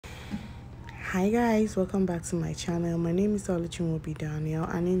Hi guys, welcome back to my channel. My name is Daniel,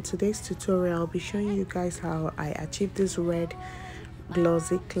 and in today's tutorial I'll be showing you guys how I achieved this red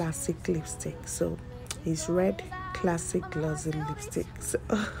glossy classic lipstick. So it's red classic glossy lipstick. So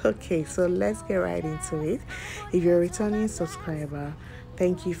okay, so let's get right into it. If you're a returning subscriber,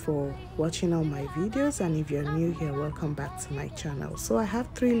 thank you for watching all my videos, and if you're new here, welcome back to my channel. So I have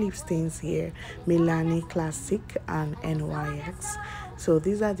three lip stains here: Milani Classic and NyX. So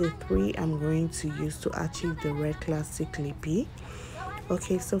these are the three I'm going to use to achieve the red classic lippy.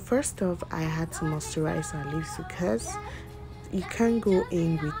 Okay, so first off, I had to moisturize our lips because you can't go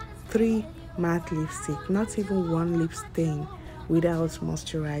in with three matte lipstick, not even one lip stain, without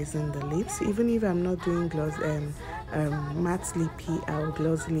moisturizing the lips. Even if I'm not doing gloss matte lippy or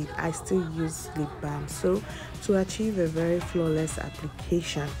glossy lip, I still use lip balm, so to achieve a very flawless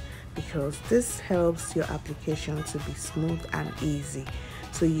application, because this helps your application to be smooth and easy.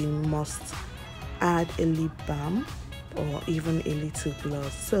 So you must add a lip balm or even a little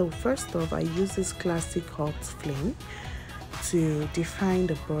gloss. So first off, I use this classic hot flame to define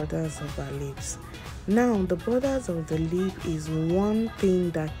the borders of our lips. Now the borders of the lip is one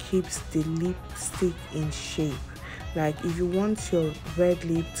thing that keeps the lipstick in shape. Like if you want your red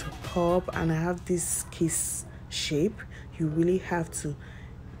lip to pop and have this kiss shape, you really have to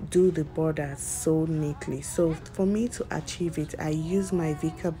do the borders so neatly. So for me to achieve it, I use my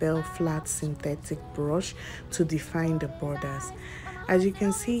Vika Bell flat synthetic brush to define the borders. As you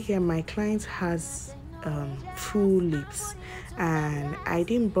can see here, my client has full lips, and I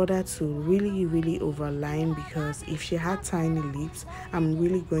didn't bother to really overline, because if she had tiny lips, I'm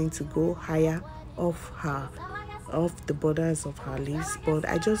really going to go higher off the borders of her lips, but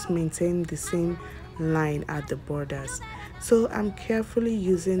I just maintain the same line at the borders. So I'm carefully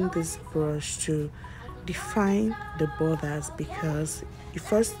using this brush to define the borders, because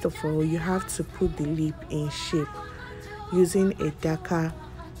first of all you have to put the lip in shape using a darker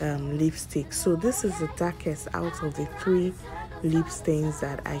lipstick. So this is the darkest out of the three lip stains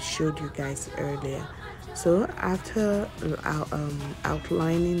that I showed you guys earlier. So after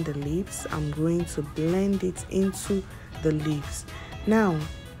outlining the lips, I'm going to blend it into the lips. Now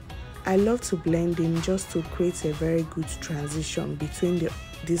I love to blend in just to create a very good transition between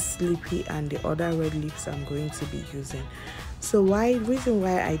this lippy and the other red lips I'm going to be using. So reason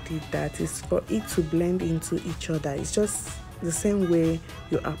why I did that is for it to blend into each other. It's just the same way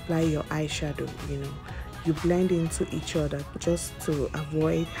you apply your eyeshadow, you blend into each other just to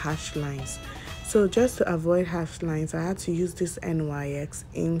avoid harsh lines. So just to avoid harsh lines, I had to use this NyX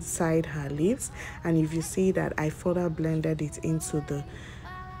inside her lips, and if you see that I further blended it into the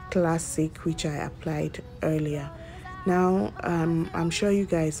classic which I applied earlier. Now I'm sure you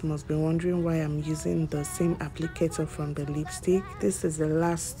guys must be wondering why I'm using the same applicator from the lipstick. This is the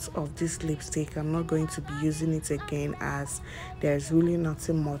last of this lipstick. I'm not going to be using it again, as there's really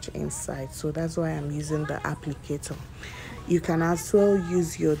nothing much inside, so that's why I'm using the applicator. You can as well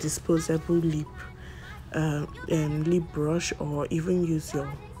use your disposable lip brush, or even use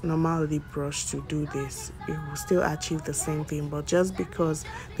your normal lip brush to do this. It will still achieve the same thing, but just because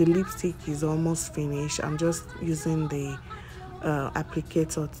the lipstick is almost finished, I'm just using the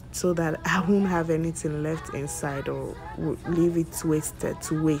applicator so that I won't have anything left inside or leave it wasted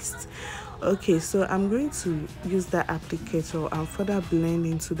to waste. Okay, so I'm going to use that applicator and further blend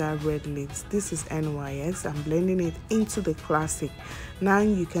into that red lips. This is NyX. I'm blending it into the classic. Now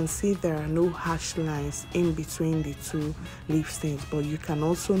you can see there are no harsh lines in between the two lip stains, but you can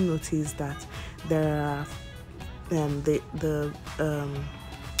also notice that there are the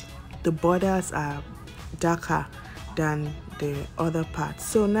borders are darker than the other part.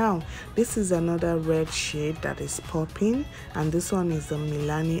 So now this is another red shade that is popping, and this one is the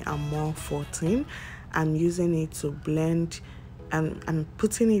Milani Amour 14. I'm using it to blend, and I'm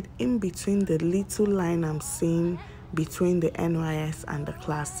putting it in between the little line I'm seeing between the NyX and the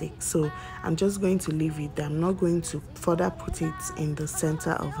classic. So I'm just going to leave it there. I'm not going to further put it in the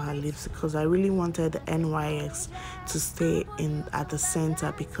center of her lips, because I really wanted the NyX to stay in at the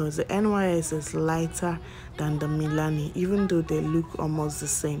center, because the NyX is lighter than the Milani, even though they look almost the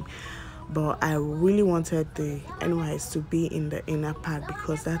same. But I really wanted the NyX to be in the inner part,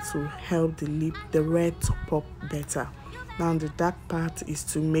 because that will help the red to pop better. Now the dark part is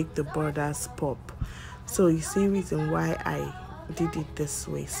to make the borders pop. So you see reason why I did it this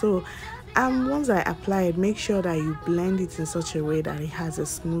way. So once I apply it, make sure that you blend it in such a way that it has a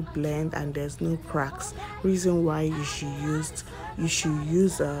smooth blend and there's no cracks. Reason why you should use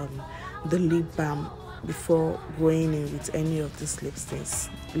the lip balm before going in with any of these lip stains.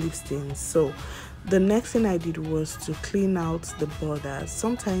 So The next thing I did was to clean out the borders.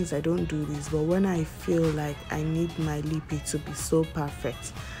 Sometimes I don't do this, but when I feel like I need my lippy to be so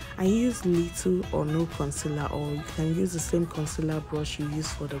perfect, I use little or no concealer, or you can use the same concealer brush you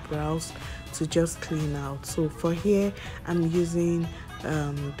use for the brows to just clean out. So for here, I'm using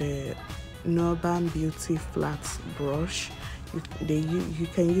the Urban Beauty flat brush. You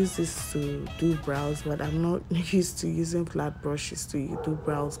can use this to do brows, but I'm not used to using flat brushes to do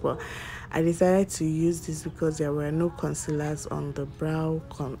brows. But I decided to use this because there were no concealers on the brow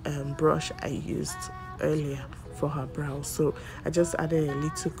brush I used earlier for her brows, so I just added a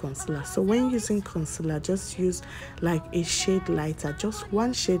little concealer. So when using concealer, just use like a shade lighter, just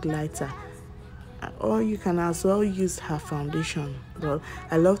one shade lighter, or you can as well use her foundation. But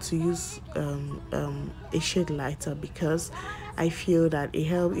I love to use a shade lighter because I feel that it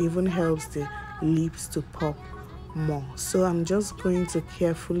even helps the lips to pop more. So I'm just going to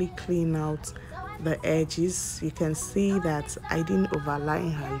carefully clean out the edges. You can see that I didn't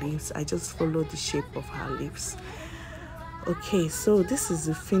overline her lips, I just followed the shape of her lips. Okay, so this is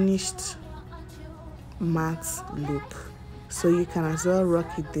the finished matte look. So you can as well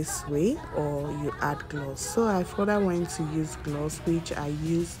rock it this way, or you add gloss. So I further went to use gloss, which I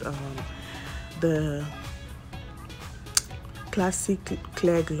used the classic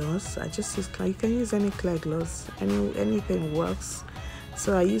clear gloss. I just use, you can use any clear gloss, anything works.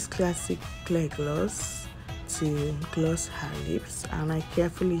 So I use classic clear gloss to gloss her lips, and I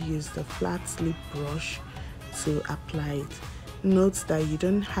carefully use the flat lip brush to apply it. Note that you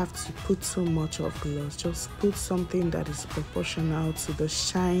don't have to put too much of gloss, just put something that is proportional to the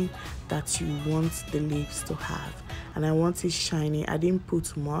shine that you want the lips to have. And I want it shiny. I didn't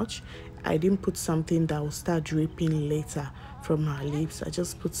put much. I didn't put something that will start dripping later from her lips. I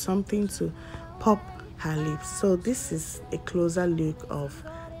just put something to pop her lips. So this is a closer look of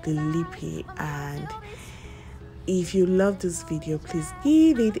the lippy, and if you love this video, please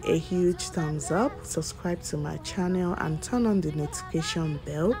give it a huge thumbs up, subscribe to my channel, and turn on the notification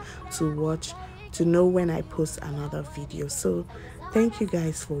bell to know when I post another video. So thank you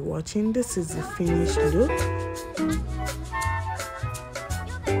guys for watching. This is the finished look.